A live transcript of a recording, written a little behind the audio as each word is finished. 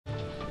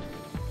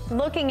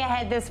Looking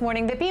ahead this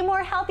morning, the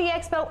Bmore Healthy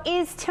Expo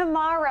is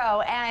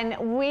tomorrow,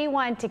 and we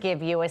want to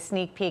give you a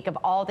sneak peek of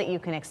all that you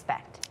can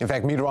expect. In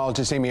fact,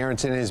 meteorologist Amy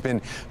Aronson has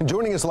been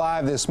joining us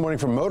live this morning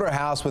from Motor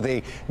House with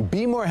a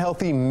Bmore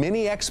Healthy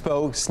Mini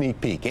Expo sneak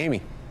peek.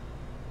 Amy.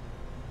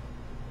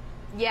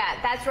 Yeah,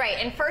 that's right.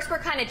 And first, we're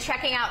kind of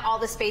checking out all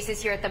the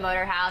spaces here at the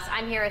Motor House.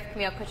 I'm here with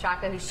Camille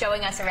Kachaka, who's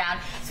showing us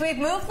around. So we've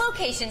moved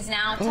locations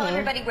now. Tell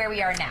everybody where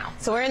we are now.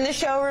 So we're in the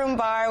showroom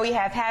bar. We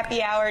have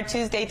happy hour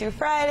Tuesday through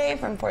Friday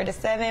from 4 to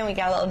 7. We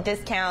got little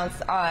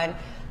discounts on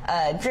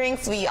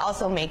drinks. We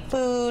also make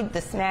food. The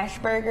smash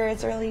burger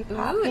is really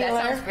popular. Ooh,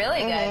 that sounds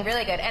really good,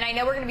 really good. And I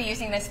know we're going to be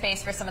using this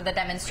space for some of the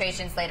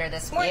demonstrations later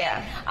this morning.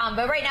 Yeah.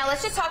 But right now,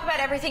 let's just talk about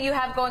everything you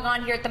have going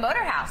on here at the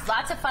Motor House.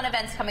 Lots of fun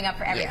events coming up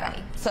for everybody.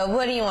 Yeah. So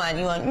what do you want?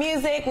 You want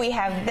music? We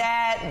have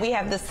that. We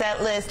have the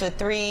set list with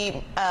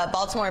 3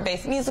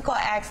 Baltimore-based musical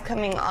acts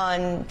coming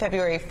on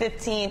February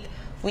 15th.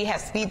 We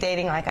have speed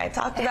dating, like I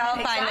talked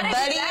about. Find a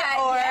buddy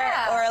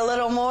or a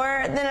little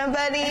more than a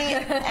buddy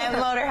at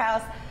Motor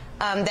House.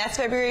 That's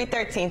February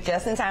 13th,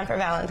 just in time for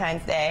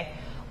Valentine's Day.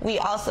 We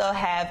also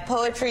have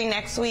poetry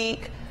next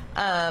week.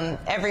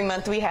 Every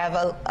month we have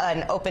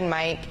an open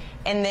mic.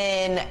 And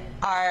then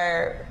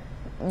our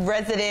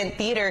resident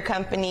theater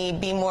company,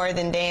 Bmore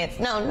Than Dance.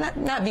 No,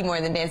 not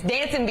Bmore Than Dance.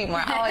 Dance and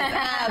Bmore.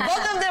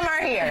 Both of them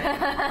are here.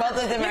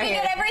 Both of them are here.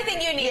 You can get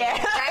everything you need,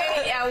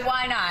 right? Yeah,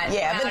 why not?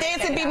 Yeah, but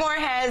Dance and Bmore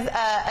has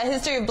a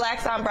history of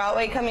blacks on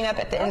Broadway coming up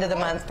at the end of the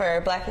month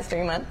for Black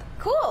History Month.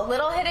 Cool,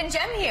 little hidden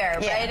gem here,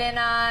 right in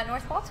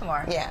North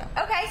Baltimore. Yeah.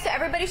 Okay, so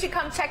everybody should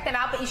come check them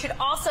out, but you should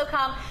also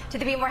come to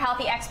the Bmore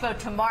Healthy Expo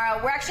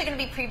tomorrow. We're actually going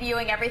to be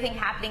previewing everything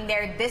happening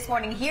there this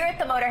morning here at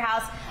the Motor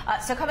House.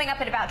 So coming up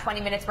in about 20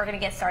 minutes, we're going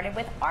to get started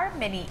with our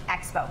mini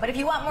expo. But if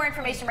you want more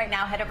information right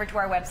now, head over to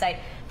our website,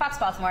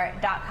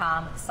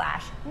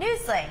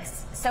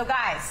 foxbaltimore.com/newslinks. So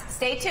guys,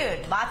 stay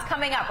tuned. Lots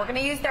coming up. We're going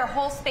to use their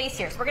whole space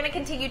here. So we're going to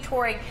continue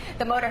touring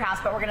the Motor House,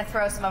 but we're going to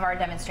throw some of our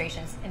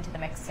demonstrations into the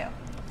mix too.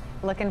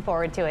 Looking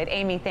forward to it.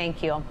 Amy,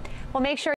 thank you. Well, make sure